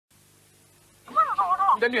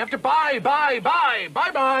then you have to buy.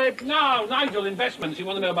 Bye-bye. No, Nigel, investments. You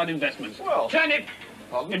want to know about investments? Well... Turnip.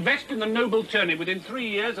 Pardon? Invest in the noble turnip. Within 3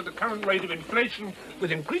 years, at the current rate of inflation,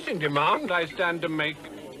 with increasing demand, I stand to make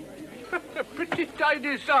a pretty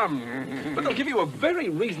tidy sum. But they'll give you a very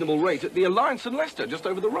reasonable rate at the Alliance and Leicester, just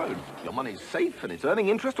over the road. Your money's safe and it's earning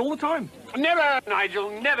interest all the time. Never, Nigel,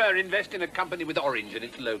 never invest in a company with orange in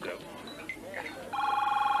its logo.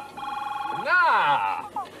 Now,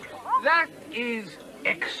 that is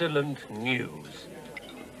excellent news.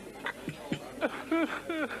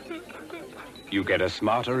 You get a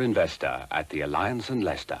smarter investor at the Alliance and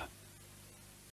Leicester.